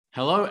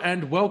Hello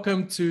and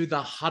welcome to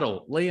the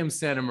Huddle. Liam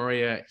Santa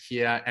Maria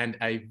here, and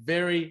a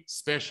very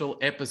special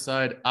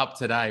episode up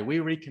today. We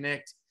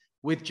reconnect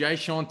with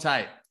Jae'Sean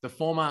Tate, the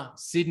former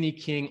Sydney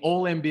King,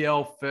 All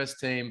NBL first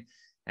team,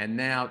 and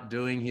now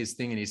doing his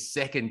thing in his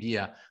second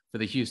year for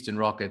the Houston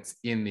Rockets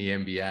in the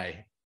NBA.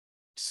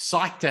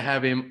 Psyched to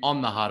have him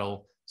on the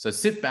Huddle. So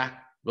sit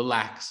back,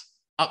 relax.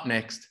 Up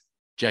next,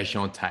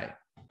 Jae'Sean Tate.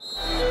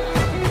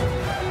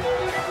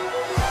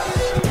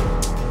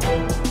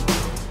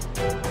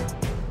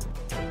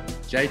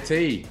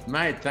 JT,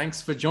 mate,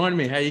 thanks for joining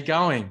me. How you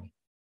going?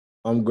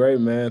 I'm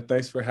great, man.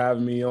 Thanks for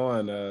having me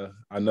on.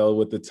 I know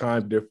with the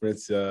time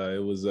difference,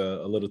 it was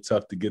a little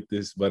tough to get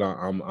this, but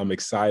I'm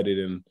excited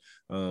and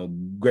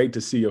great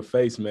to see your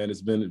face, man.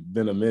 It's been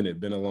a minute,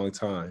 been a long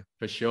time.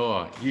 For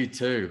sure, you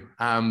too.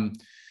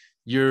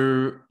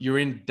 You're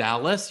in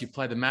Dallas. You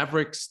play the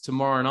Mavericks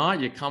tomorrow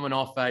night. You're coming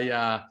off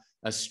a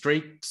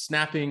streak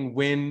snapping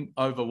win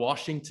over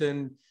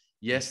Washington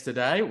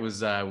yesterday. It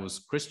was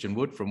Christian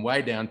Wood from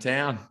way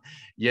downtown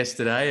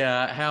yesterday.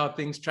 How are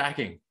things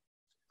tracking?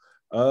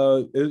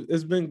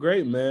 It's been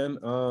great, man.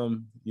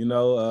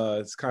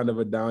 It's kind of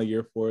a down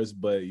year for us,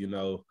 but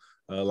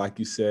like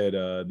you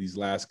said, these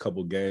last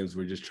couple games,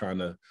 we're just trying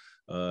to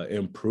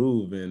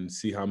improve and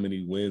see how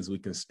many wins we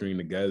can string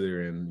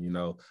together. And,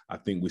 I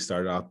think we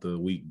started out the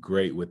week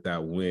great with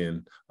that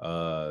win,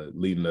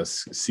 leading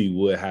us. C.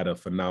 Wood had a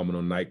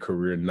phenomenal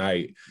career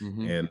night.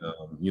 Mm-hmm. And,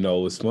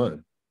 it was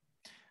fun.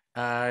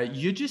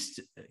 You're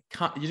just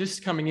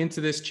coming into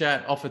this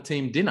chat off a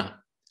team dinner,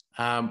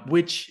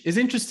 which is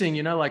interesting.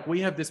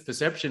 We have this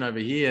perception over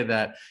here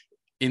that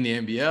in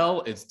the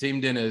NBL, it's team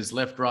dinners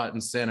left, right,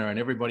 and center, and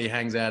everybody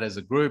hangs out as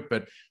a group,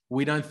 but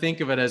we don't think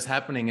of it as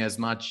happening as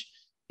much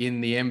in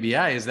the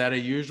NBA. Is that a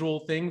usual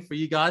thing for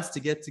you guys to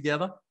get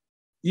together?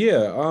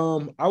 Yeah,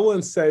 I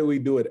wouldn't say we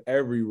do it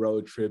every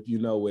road trip,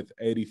 with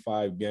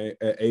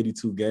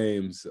 82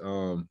 games.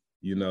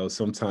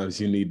 Sometimes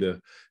you need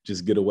to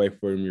just get away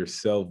from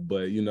yourself,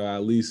 but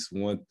at least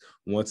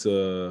once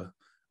a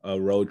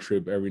road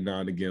trip every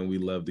now and again, we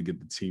love to get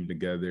the team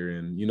together.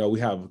 And we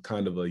have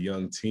kind of a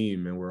young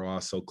team, and we're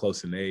all so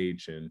close in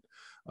age, and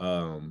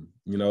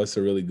it's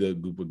a really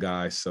good group of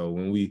guys. So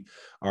when we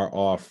are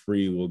all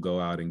free, we'll go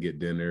out and get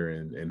dinner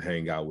and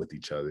hang out with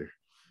each other.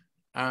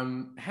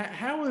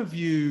 How have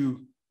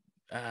you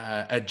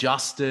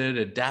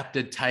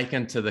adapted,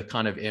 taken to the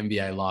kind of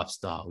NBA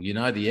lifestyle?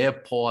 The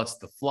airports,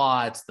 the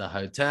flights, the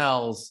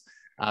hotels,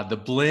 the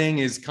bling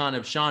is kind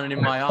of shining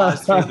in my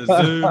eyes through the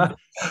Zoom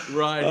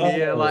right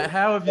here.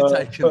 How have you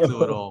taken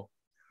to it all?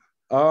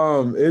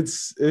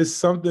 It's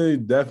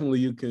something definitely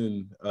you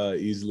can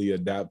easily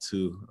adapt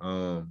to.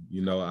 I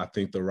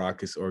think the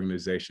Rockets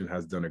organization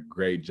has done a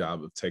great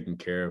job of taking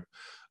care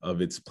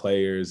of its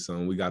players.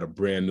 We got a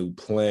brand new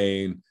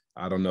plane.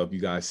 I don't know if you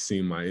guys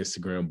seen my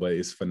Instagram, but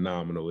it's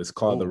phenomenal. It's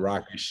called the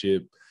Rocket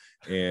Ship,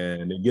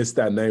 and it gets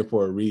that name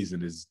for a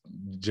reason. It's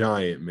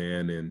giant,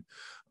 man. And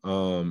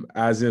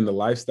as in the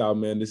lifestyle,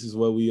 man, this is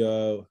what we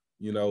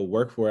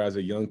work for as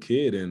a young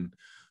kid. And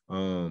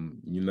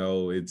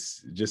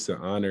it's just an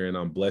honor, and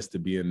I'm blessed to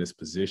be in this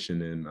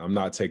position, and I'm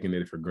not taking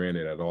it for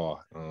granted at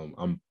all.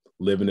 I'm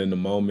living in the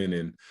moment,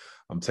 and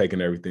I'm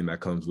taking everything that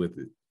comes with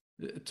it.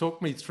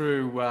 Talk me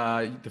through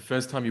the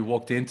first time you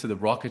walked into the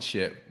rocket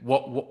ship.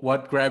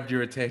 What grabbed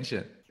your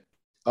attention?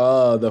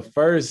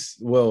 Before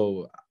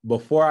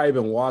I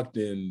even walked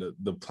in,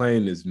 the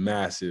plane is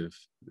massive.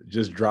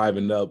 Just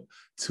driving up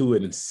to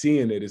it and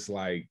seeing it, it's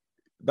like,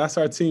 that's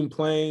our team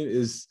plane.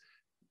 Is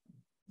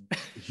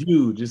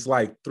huge. It's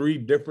like 3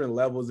 different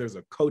levels. There's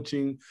a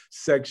coaching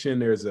section,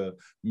 there's a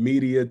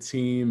media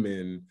team,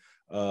 and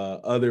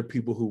other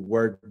people who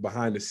work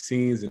behind the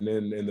scenes, and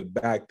then in the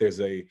back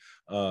there's a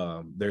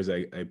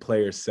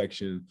player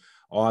section.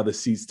 All the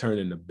seats turn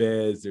into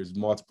beds. There's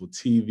multiple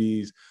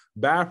TVs.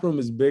 Bathroom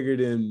is bigger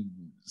than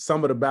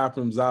some of the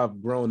bathrooms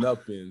I've grown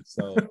up in.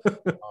 So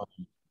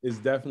it's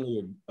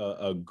definitely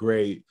a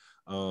great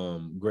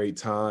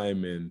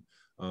time, and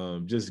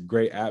just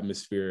great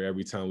atmosphere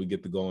every time we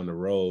get to go on the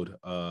road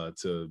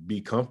to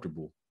be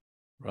comfortable.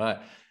 Right.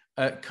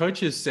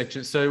 Coaches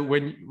section. So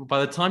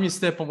by the time you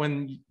step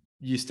on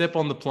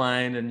the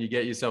plane and you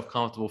get yourself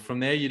comfortable, from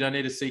there, you don't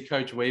need to see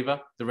Coach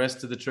Weaver the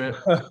rest of the trip?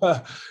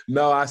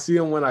 No, I see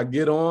him when I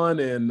get on,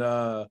 and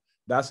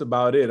that's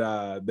about it.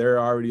 They're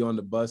already on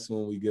the bus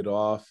when we get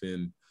off,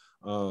 and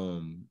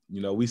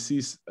we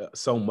see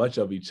so much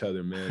of each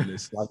other, man.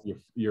 It's like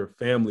your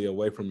family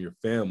away from your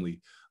family,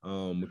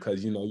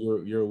 because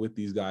you're with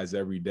these guys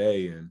every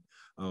day. And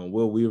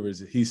Will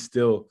Weaver's, he's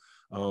still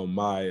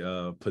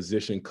my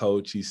position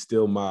coach. He's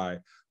still my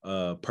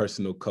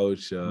personal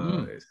coach.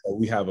 So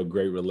we have a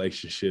great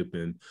relationship,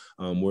 and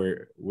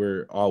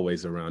we're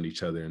always around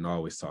each other and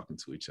always talking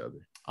to each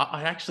other.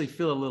 I actually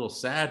feel a little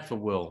sad for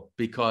Will,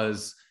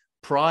 because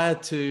prior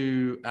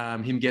to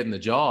him getting the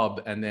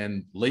job and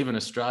then leaving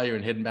Australia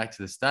and heading back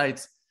to the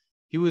States,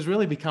 he was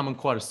really becoming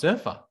quite a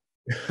surfer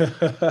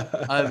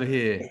over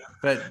here.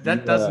 But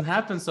that doesn't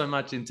happen so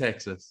much in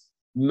Texas.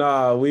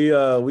 Nah, we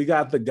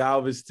got the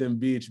Galveston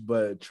Beach,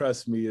 but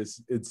trust me,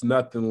 it's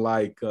nothing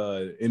like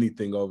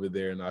anything over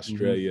there in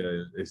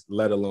Australia, it's,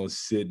 let alone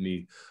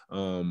Sydney.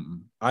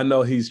 I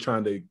know he's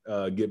trying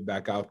to get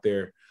back out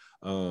there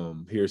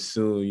here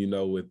soon,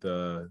 with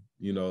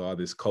all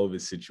this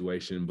COVID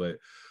situation, but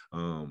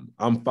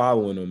I'm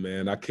following him,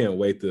 man. I can't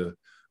wait to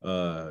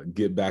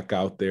get back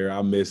out there.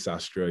 I miss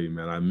Australia,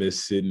 man. I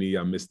miss Sydney.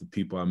 I miss the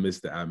people. I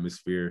miss the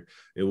atmosphere.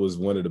 It was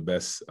one of the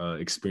best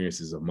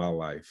experiences of my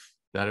life.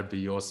 That'd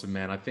be awesome,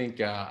 man. I think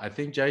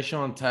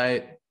Jae'Sean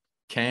Tate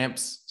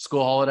camps,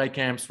 school holiday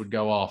camps would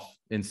go off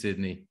in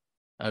Sydney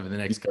over the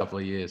next couple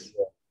of years.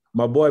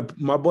 My boy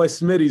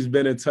Smitty's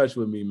been in touch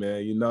with me,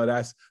 man.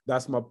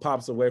 That's my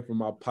pops away from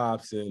my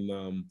pops,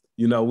 and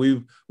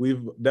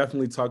we've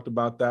definitely talked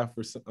about that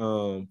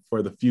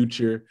for the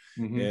future.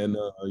 And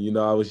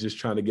I was just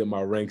trying to get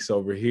my ranks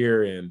over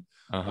here and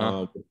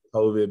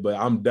COVID, but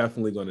I'm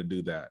definitely going to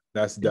do that.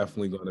 That's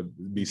definitely going to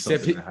be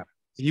something that happens.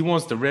 He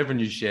wants the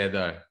revenue share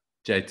though.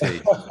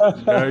 JT,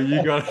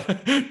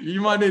 you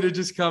might need to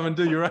just come and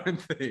do your own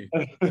thing.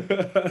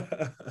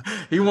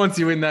 He wants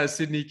you in that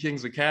Sydney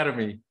Kings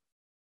Academy.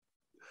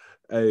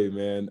 Hey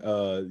man,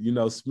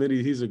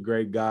 Smitty, he's a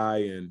great guy,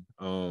 and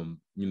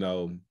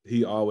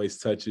he always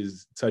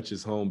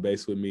touches home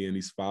base with me, and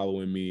he's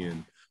following me,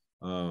 and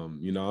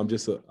I'm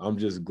just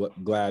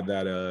glad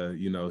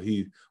that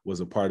he was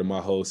a part of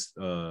my host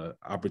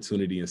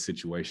opportunity and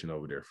situation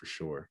over there for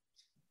sure.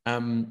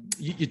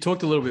 You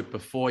talked a little bit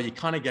before. You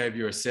kind of gave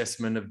your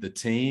assessment of the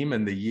team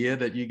and the year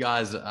that you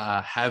guys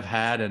have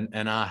had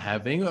and are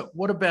having.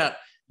 What about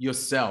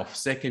yourself?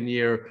 Second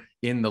year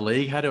in the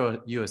league. How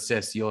do you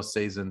assess your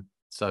season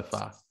so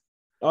far?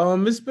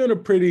 It's been a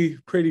pretty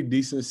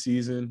decent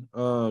season.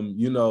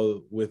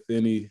 With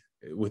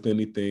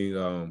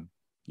anything,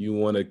 you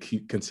want to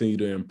continue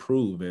to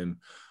improve, and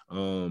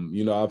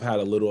I've had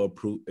a little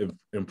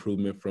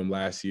improvement from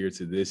last year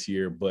to this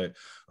year, but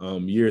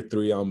year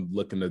 3, I'm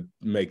looking to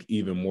make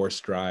even more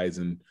strides.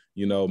 And,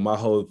 my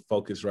whole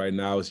focus right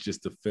now is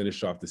just to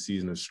finish off the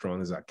season as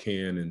strong as I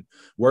can and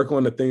work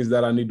on the things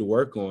that I need to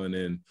work on.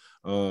 And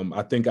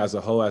I think as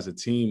a whole, as a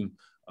team,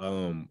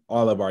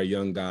 all of our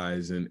young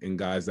guys and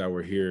guys that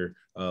were here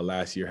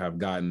last year have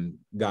gotten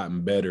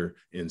better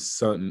in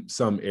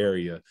some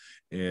area.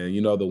 And,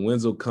 the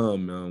wins will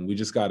come. We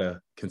just got to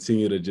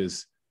continue to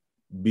just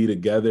be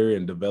together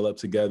and develop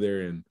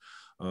together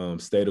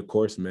and stay the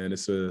course, man.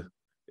 It's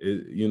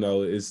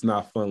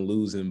not fun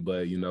losing,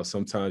 but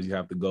sometimes you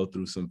have to go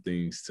through some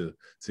things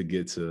to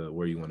get to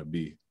where you want to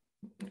be.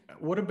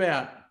 What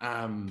about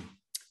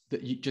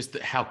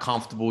how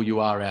comfortable you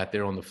are out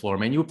there on the floor? I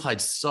mean, you played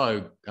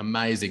so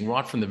amazing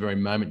right from the very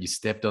moment you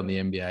stepped on the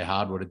NBA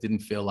hardwood. It didn't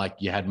feel like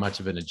you had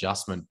much of an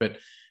adjustment, but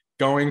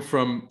going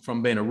from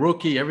being a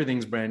rookie,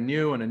 everything's brand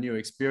new and a new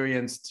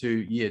experience, to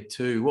year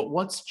 2,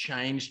 what's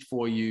changed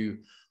for you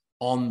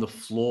on the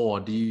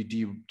floor?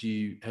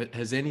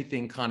 Has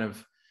anything kind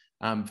of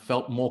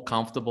felt more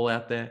comfortable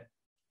out there?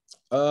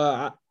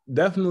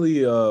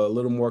 Definitely a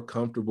little more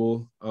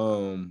comfortable.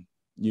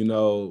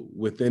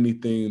 With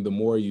anything, the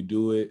more you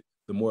do it,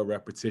 the more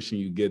repetition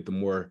you get, the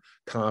more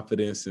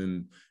confidence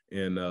and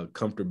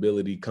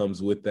comfortability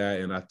comes with that.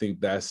 And I think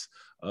that's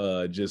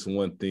just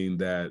one thing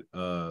that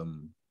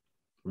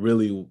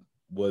really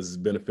was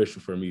beneficial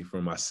for me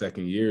from my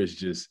second year, is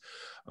just,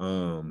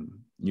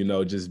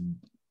 just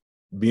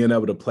being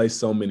able to play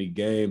so many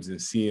games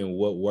and seeing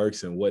what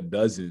works and what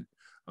doesn't.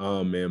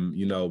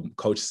 And,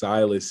 Coach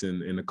Silas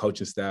and the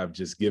coaching staff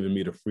just giving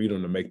me the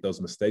freedom to make those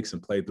mistakes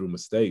and play through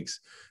mistakes.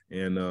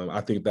 And I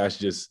think that's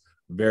just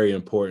very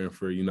important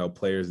for,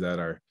 players that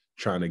are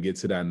trying to get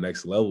to that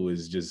next level,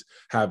 is just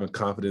having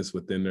confidence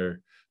within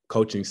their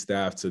coaching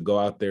staff to go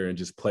out there and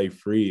just play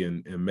free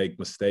and make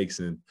mistakes.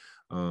 And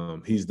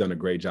he's done a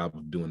great job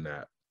of doing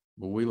that.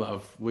 Well,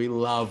 we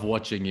love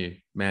watching you,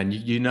 man.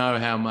 You know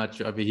how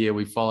much over here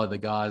we follow the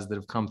guys that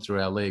have come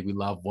through our league. We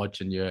love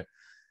watching you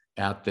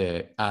out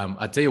there.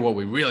 I tell you what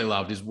we really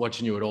loved is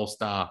watching you at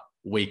All-Star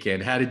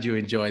Weekend. How did you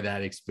enjoy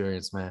that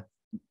experience, man?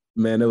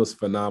 Man, it was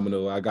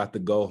phenomenal. I got to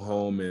go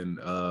home and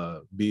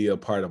be a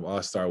part of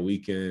All-Star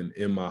Weekend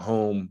in my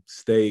home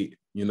state.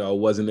 It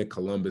wasn't in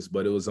Columbus,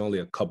 but it was only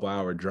a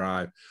couple-hour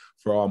drive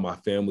for all my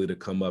family to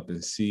come up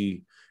and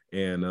see.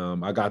 And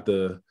I got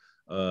to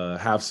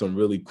have some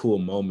really cool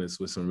moments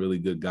with some really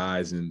good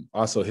guys, and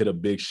also hit a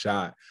big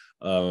shot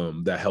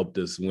that helped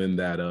us win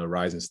that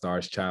Rising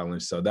Stars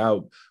Challenge. So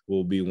that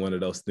will be one of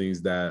those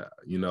things that,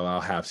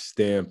 I'll have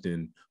stamped,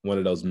 and one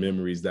of those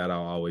memories that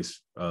I'll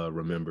always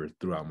remember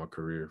throughout my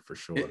career for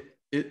sure.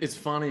 It's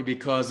funny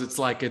because it's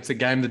like it's a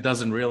game that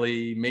doesn't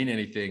really mean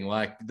anything.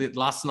 Like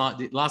last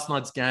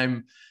night's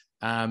game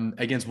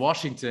against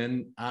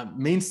Washington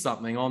means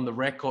something on the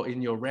record,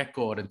 in your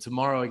record, and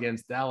tomorrow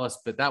against Dallas.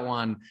 But that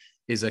one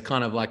is a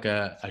kind of like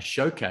a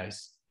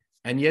showcase.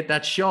 And yet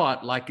that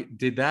shot, like,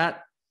 did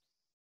that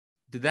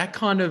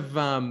kind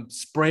of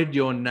spread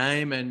your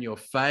name and your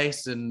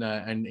face and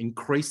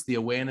increase the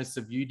awareness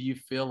of you, do you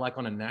feel like,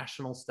 on a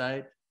national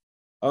stage?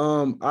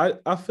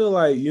 I feel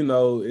like,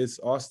 it's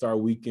All-Star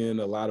weekend.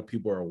 A lot of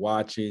people are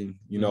watching,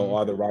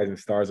 all the rising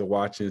stars are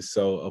watching.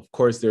 So of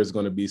course there's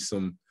going to be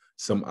some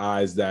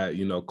eyes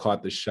that,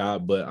 caught the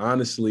shot. But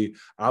honestly,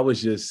 I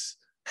was just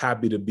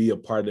happy to be a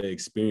part of the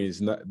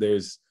experience. Not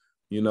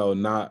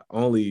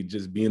only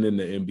just being in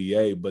the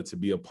NBA, but to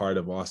be a part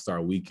of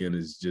All-Star weekend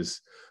is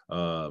just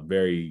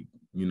very,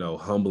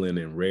 humbling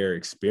and rare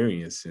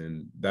experience.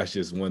 And that's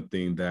just one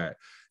thing that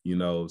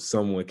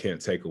someone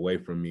can't take away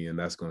from me, and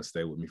that's going to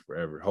stay with me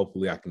forever.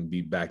 Hopefully I can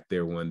be back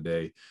there one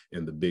day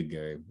in the big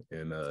game.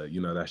 And,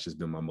 that's just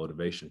been my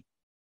motivation.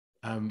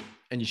 And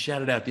you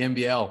shouted out the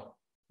NBL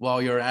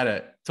while you're at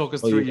it. Talk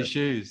us through your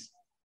shoes.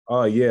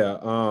 Oh yeah.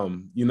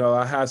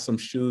 I had some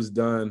shoes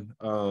done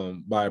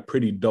by a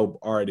pretty dope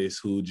artist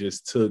who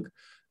just took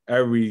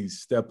every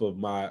step of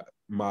my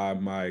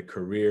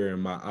career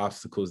and my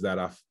obstacles that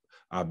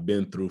I've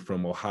been through,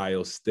 from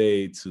Ohio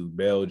State to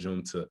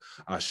Belgium to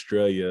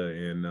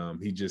Australia.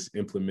 And he just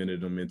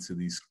implemented them into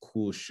these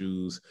cool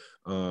shoes.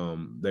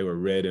 They were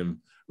red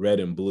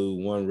and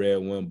blue, one red,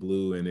 one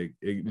blue. And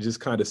it just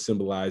kind of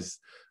symbolized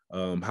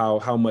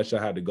how much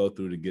I had to go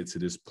through to get to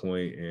this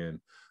point. And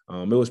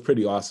it was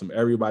pretty awesome.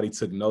 Everybody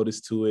took notice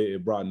to it.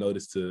 It brought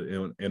notice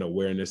to and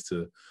awareness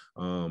to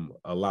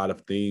a lot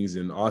of things.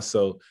 And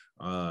also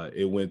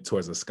it went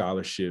towards a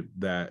scholarship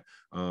that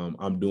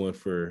I'm doing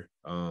for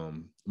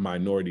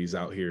minorities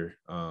out here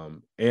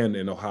and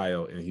in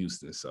Ohio and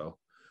Houston. So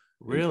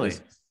really, it's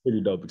a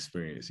pretty dope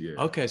experience. Yeah.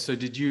 Okay. So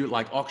did you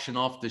like auction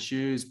off the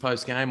shoes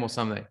post game or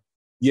something?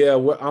 Yeah,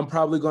 I'm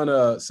probably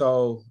gonna.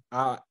 So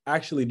I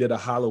actually did a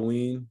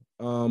Halloween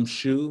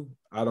shoe.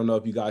 I don't know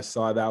if you guys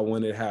saw that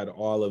one. It had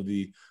all of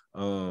the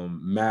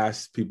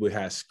masks. People. It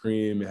had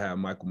Scream. It had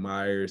Michael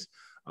Myers.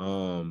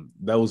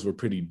 Those were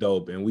pretty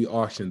dope, and we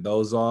auctioned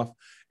those off.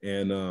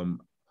 And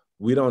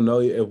we don't know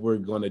if we're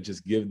gonna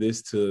just give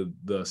this to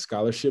the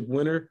scholarship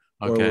winner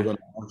or we're gonna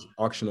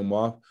auction them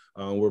off.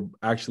 We're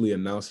actually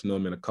announcing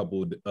them in a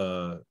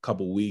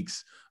couple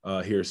weeks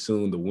here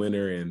soon, the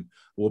winner, and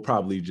we'll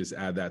probably just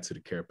add that to the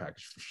care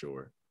package for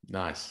sure.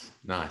 Nice.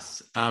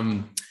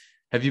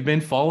 Have you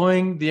been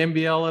following the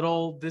NBL at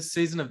all this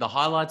season? Have the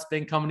highlights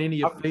been coming into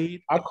your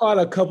feed? I caught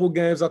a couple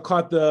games. I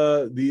caught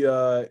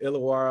the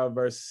Illawarra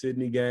versus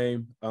Sydney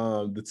game.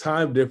 The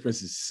time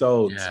difference is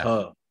so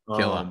tough.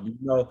 Killer.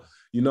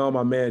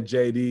 My man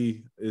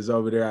JD is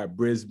over there at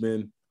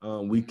Brisbane.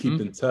 We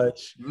keep in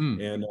touch,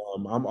 and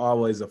I'm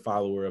always a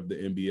follower of the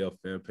NBL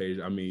fan page.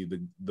 I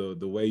mean,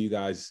 the way you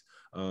guys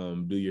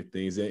do your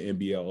things in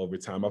NBL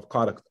overtime. I've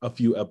caught a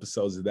few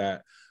episodes of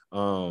that.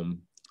 The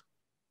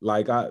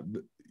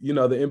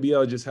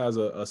NBL just has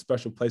a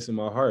special place in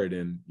my heart.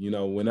 And,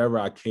 whenever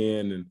I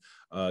can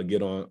and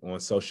get on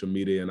social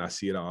media and I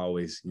see it, I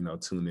always,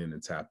 tune in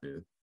and tap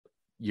in.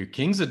 Your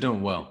Kings are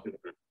doing well.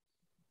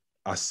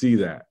 I see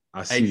that.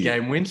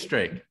 8-game win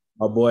streak.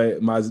 My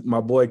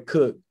boy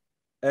Cook,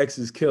 X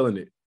is killing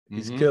it.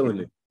 He's killing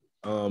it.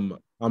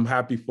 I'm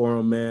happy for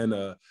him,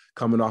 man.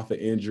 Coming off an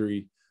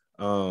injury.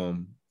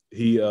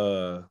 He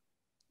has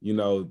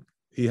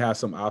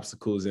some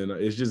obstacles, and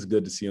it's just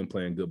good to see him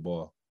playing good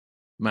ball.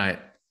 Mate,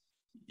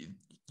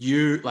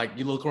 you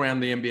look around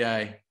the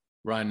NBA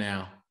right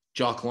now,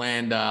 Jock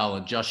Landale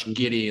and Josh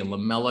Giddey and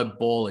LaMelo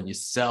Ball and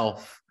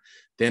yourself.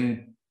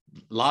 Then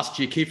last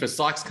year, Kiefer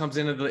Sykes comes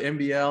into the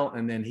NBL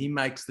and then he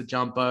makes the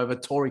jump over.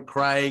 Torrey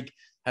Craig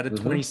had a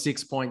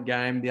 26-point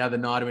game the other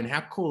night. I mean,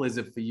 how cool is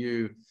it for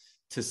you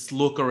to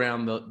look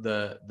around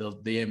the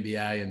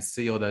NBA and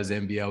see all those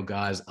NBL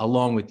guys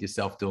along with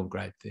yourself doing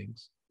great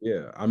things?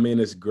 Yeah, I mean,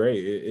 it's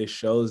great. It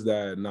shows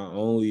that not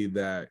only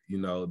that,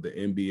 the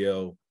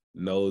NBL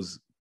knows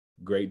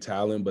great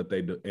talent, but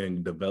they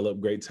develop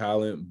great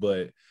talent,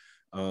 but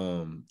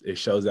it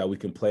shows that we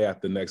can play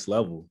at the next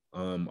level.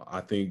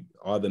 I think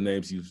all the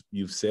names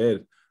you've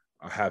said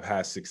have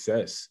had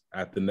success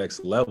at the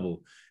next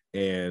level,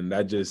 and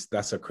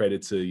that's a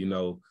credit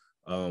to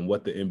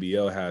what the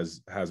NBL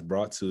has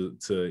brought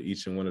to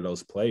each and one of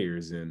those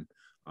players. And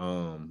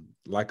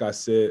like I've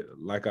said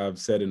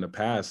in the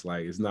past,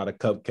 like, it's not a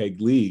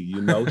cupcake league,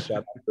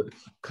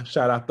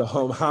 shout out to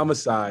Home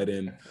Homicide.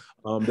 And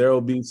there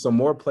will be some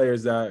more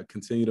players that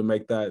continue to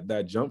make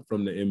that jump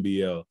from the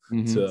NBL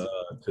to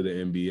the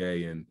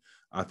NBA. And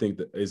I think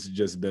that it's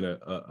just been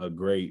a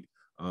great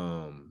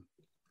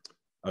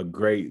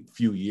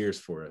few years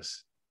for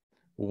us.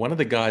 One of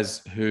the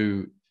guys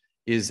who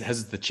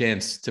has the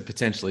chance to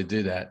potentially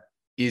do that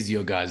is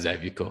your guy,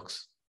 Xavier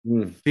Cooks.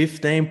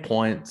 15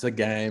 points a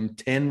game,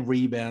 10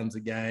 rebounds a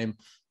game,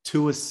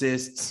 2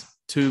 assists,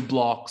 2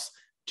 blocks,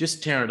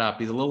 just tearing it up.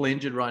 He's a little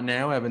injured right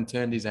now, haven't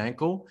turned his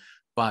ankle,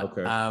 but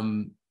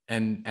and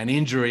an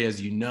injury, as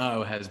you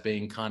know, has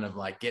been kind of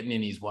like getting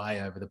in his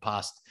way over the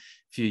past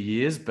few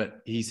years,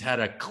 but he's had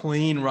a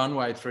clean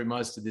runway through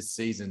most of this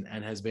season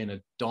and has been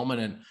a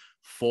dominant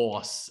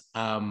force.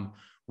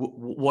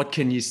 What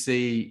can you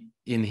see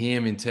in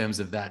him in terms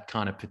of that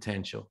kind of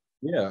potential?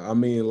 Yeah, I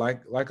mean,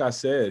 like I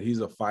said, he's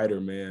a fighter,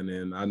 man,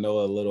 and I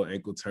know a little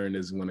ankle turn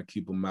isn't going to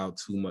keep him out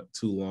too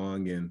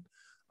long, and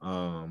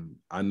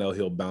I know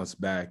he'll bounce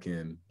back.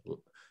 And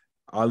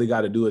all he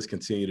got to do is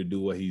continue to do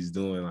what he's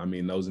doing. I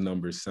mean, those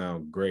numbers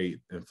sound great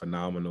and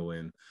phenomenal.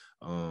 And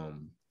I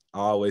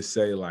always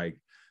say, like,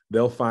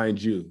 they'll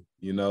find you,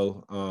 you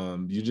know.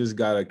 You just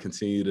got to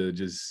continue to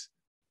just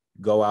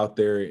go out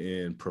there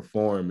and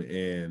perform,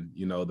 and,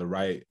 you know, the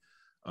right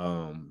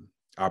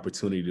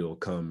opportunity will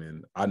come.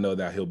 And I know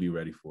that he'll be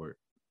ready for it.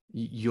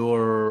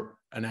 You're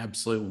an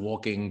absolute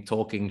walking,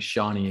 talking,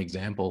 shining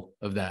example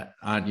of that,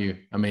 aren't you?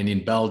 I mean,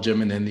 in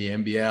Belgium and then the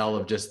NBL,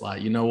 of just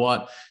like, you know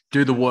what,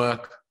 do the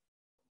work,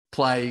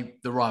 play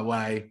the right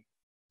way,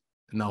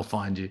 and they'll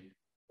find you.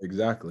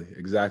 Exactly.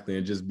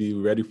 And just be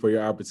ready for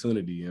your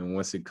opportunity. And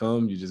once it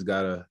comes, you just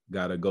gotta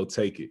go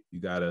take it.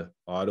 You gotta,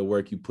 all the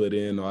work you put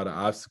in, all the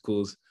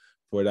obstacles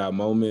for that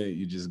moment,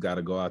 you just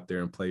gotta go out there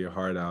and play your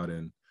heart out.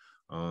 And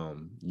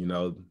you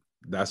know,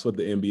 that's what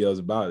the NBL is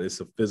about.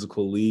 It's a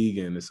physical league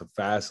and it's a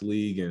fast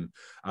league. And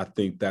I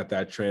think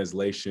that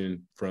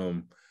translation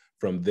from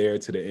there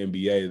to the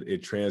NBA,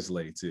 it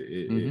translates.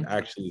 It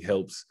actually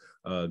helps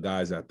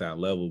guys at that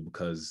level,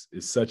 because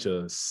it's such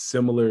a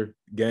similar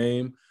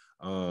game.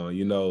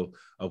 You know,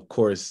 of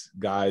course,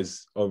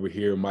 guys over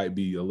here might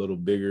be a little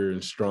bigger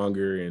and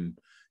stronger, and,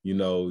 you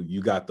know,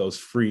 you got those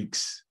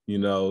freaks, you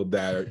know,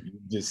 that you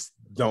just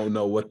don't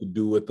know what to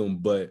do with them.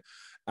 But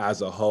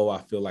as a whole, I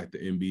feel like the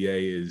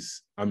NBL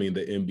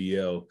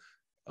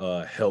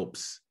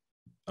helps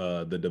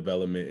the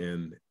development,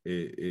 and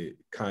it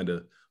kind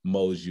of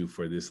molds you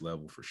for this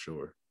level for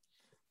sure.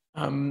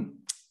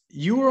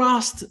 You were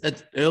asked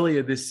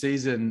earlier this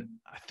season,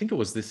 I think it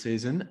was this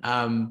season,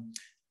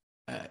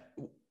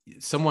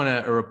 someone,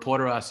 a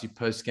reporter asked you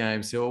post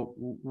game, so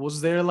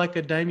was there like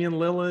a Damian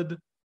Lillard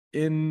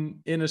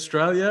in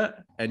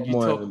Australia? And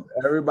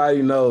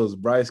everybody knows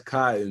Bryce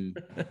Cotton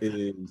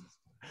is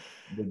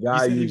the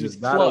guy you just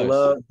gotta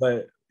love,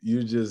 but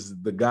you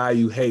just the guy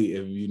you hate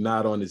if you're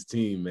not on his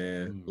team,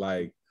 man.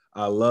 Like,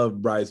 I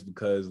love Bryce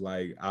because,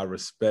 like, I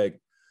respect,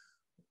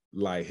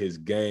 like, his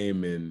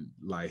game, and,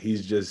 like,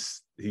 he's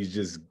just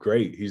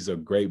great. He's a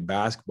great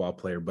basketball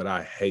player, but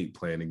I hate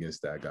playing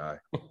against that guy.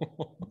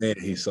 Man,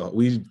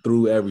 we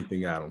threw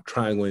everything at him.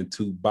 Triangle and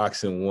two,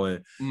 boxing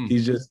one.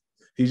 He's just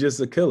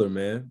a killer,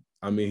 man.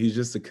 I mean, he's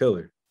just a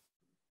killer.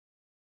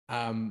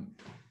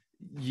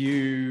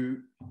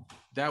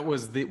 That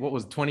was what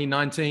was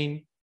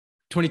 2020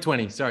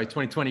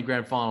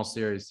 grand final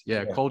series.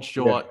 Yeah. Cold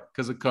short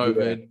because of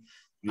COVID.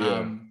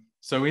 Yeah.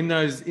 So in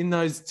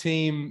those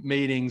team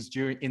meetings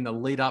in the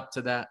lead up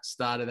to that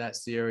start of that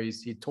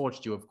series, he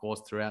torched you, of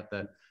course, throughout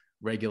the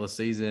regular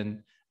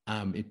season.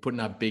 He's putting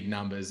up big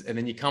numbers, and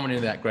then you're coming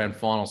into that grand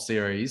final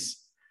series,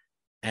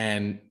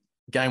 and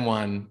game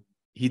one,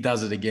 he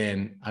does it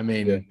again. I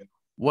mean,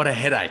 what a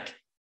headache.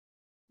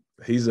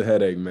 He's a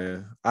headache,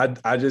 man.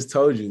 I just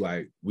told you,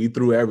 like, we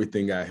threw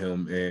everything at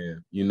him,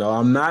 and, you know,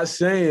 I'm not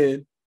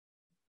saying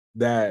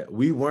that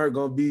we weren't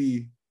going to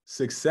be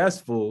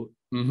successful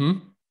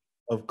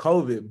of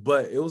COVID,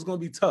 but it was going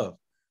to be tough.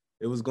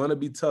 It was going to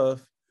be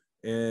tough.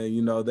 And,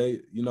 you know,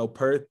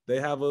 Perth,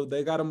 they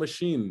got a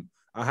machine.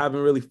 I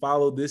haven't really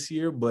followed this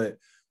year, but,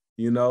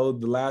 you know,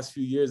 the last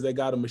few years they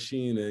got a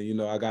machine, and, you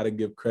know, I got to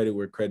give credit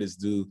where credit's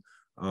due.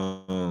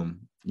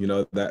 You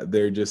know, that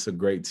they're just a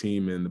great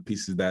team, and the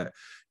pieces that,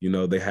 you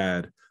know, they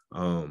had,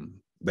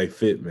 they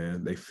fit,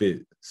 man. They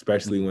fit,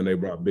 especially when they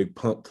brought Big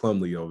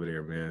Plumlee over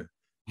there, man.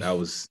 That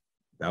was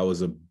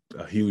a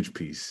huge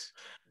piece.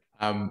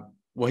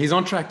 Well, he's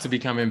on track to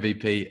become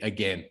MVP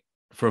again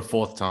for a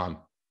fourth time,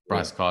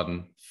 Bryce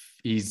Cotton.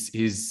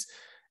 He's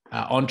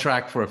on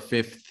track for a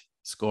fifth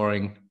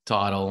scoring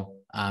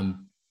title,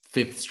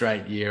 fifth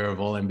straight year of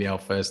All NBL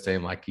first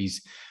team. Like,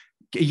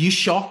 are you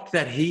shocked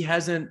that he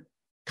hasn't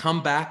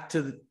come back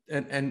to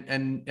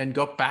and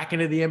got back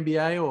into the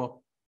NBA,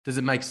 or does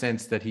it make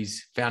sense that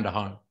he's found a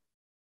home?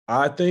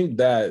 I think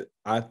that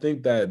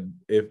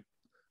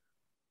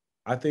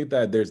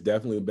there's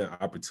definitely been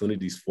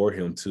opportunities for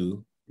him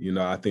too. You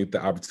know, I think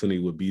the opportunity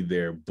would be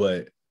there,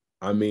 but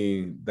I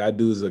mean, that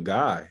dude's a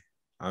guy.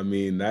 I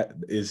mean, that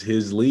is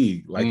his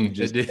league, like you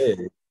just said.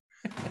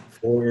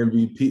 4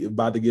 MVP,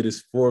 about to get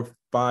his 4 or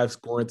 5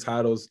 scoring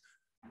titles,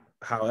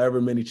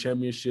 however many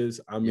championships.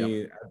 I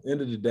mean, at the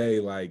end of the day,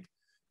 like,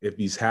 if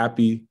he's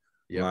happy,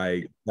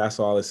 like, that's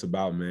all it's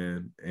about,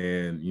 man.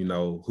 And, you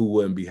know, who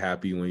wouldn't be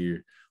happy when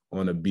you're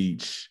on a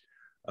beach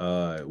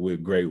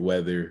with great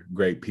weather,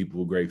 great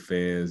people, great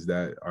fans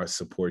that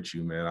support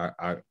you, man.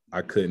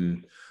 I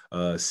couldn't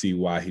see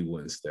why he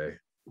wouldn't stay.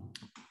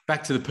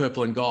 Back to the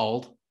purple and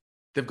gold,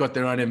 they've got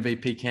their own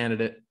MVP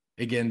candidate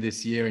again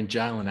this year in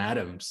Jalen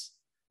Adams.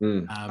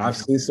 I've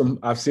seen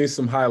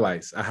some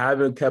highlights. I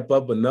haven't kept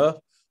up enough,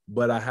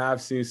 but I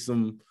have seen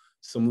some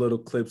little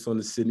clips on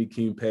the Sydney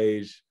King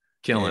page.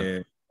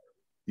 Killing.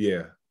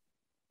 Yeah,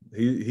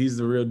 he's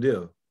the real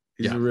deal.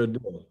 He's the real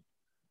deal.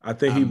 I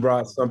think he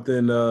brought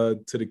something to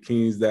the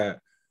Kings that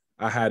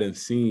I hadn't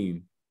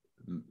seen,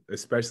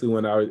 especially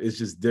when it's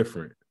just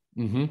different.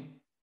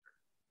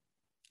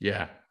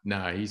 Yeah,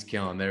 no, he's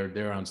killing.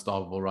 They're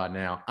unstoppable right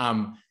now.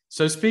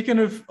 So speaking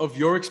of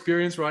your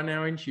experience right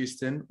now in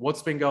Houston,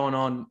 what's been going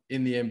on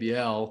in the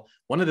NBL?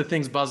 One of the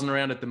things buzzing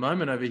around at the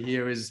moment over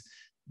here is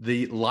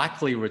the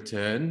likely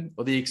return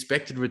or the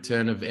expected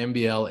return of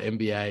NBL,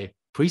 NBA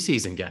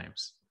preseason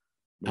games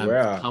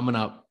Wow. coming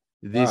up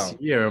this Wow.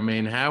 year. I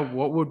mean,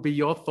 what would be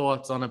your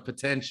thoughts on a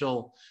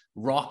potential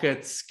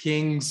Rockets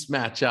Kings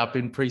matchup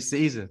in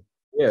preseason?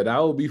 Yeah, that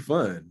would be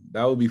fun.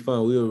 That would be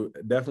fun. We'll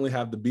definitely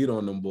have to beat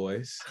on them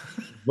boys,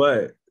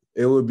 but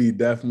it would be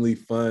definitely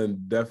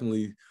fun.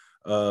 Definitely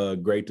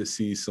great to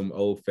see some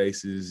old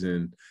faces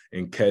and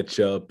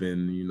catch up.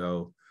 And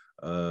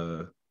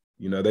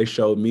they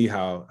showed me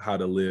how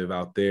to live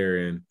out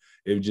there, and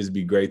it would just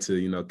be great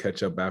to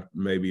catch up after,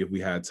 maybe if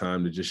we had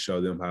time to just show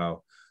them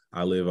how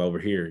I live over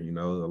here.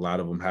 A lot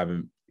of them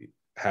haven't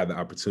had the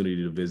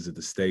opportunity to visit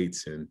the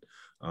States, and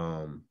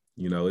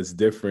it's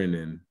different,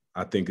 and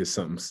I think it's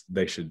something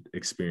they should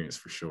experience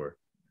for sure.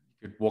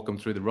 You could walk them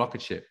through the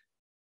rocket ship.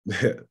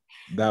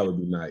 That would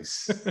be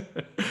nice.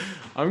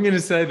 I'm going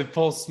to say the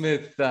Paul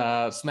Smith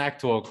smack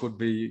talk would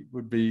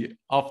be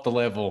off the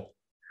level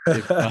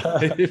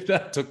if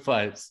that took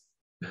place.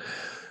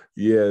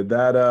 Yeah,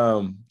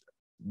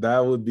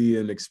 that would be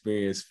an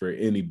experience for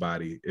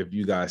anybody if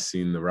you guys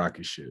seen the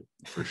rocket ship,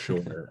 for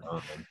sure.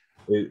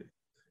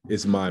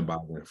 It's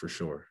mind-boggling for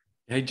sure.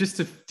 Hey, just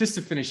to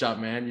finish up,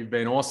 man, you've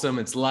been awesome.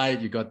 It's late.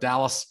 You've got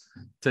Dallas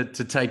to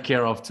take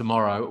care of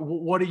tomorrow.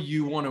 What do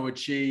you want to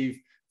achieve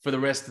for the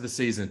rest of the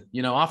season?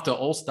 After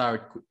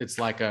All-Star, it's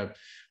like a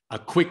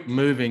quick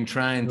moving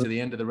train to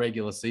the end of the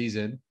regular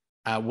season.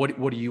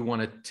 What do you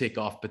want to tick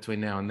off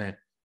between now and then?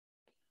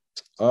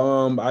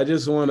 I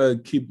just want to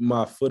keep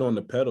my foot on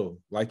the pedal.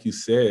 Like you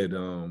said,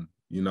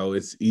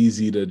 it's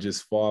easy to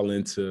just fall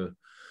into,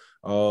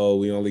 oh,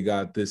 we only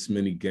got this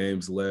many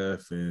games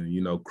left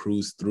and,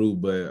 cruise through.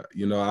 But,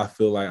 I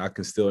feel like I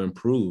can still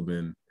improve,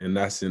 and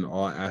that's in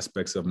all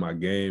aspects of my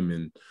game.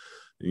 And,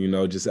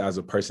 just as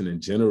a person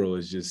in general,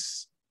 is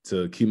just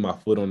to keep my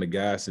foot on the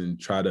gas and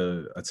try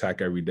to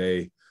attack every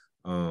day,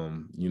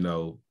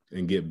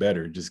 and get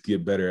better, just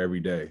get better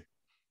every day.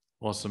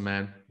 Awesome,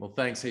 man. Well,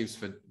 thanks heaps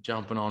for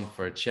jumping on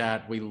for a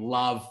chat. We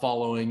love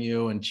following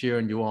you and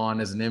cheering you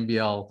on as an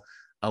NBL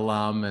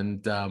alum,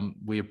 and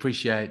we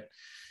appreciate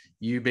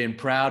you being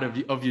proud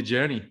of your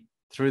journey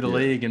through the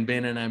league and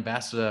being an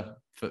ambassador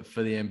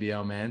for the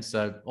NBL, man.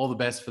 So all the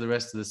best for the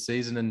rest of the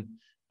season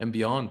and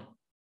beyond.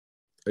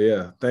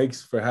 Yeah,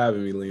 thanks for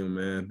having me, Liam,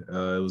 man.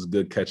 It was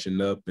good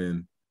catching up,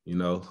 and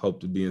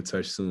hope to be in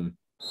touch soon.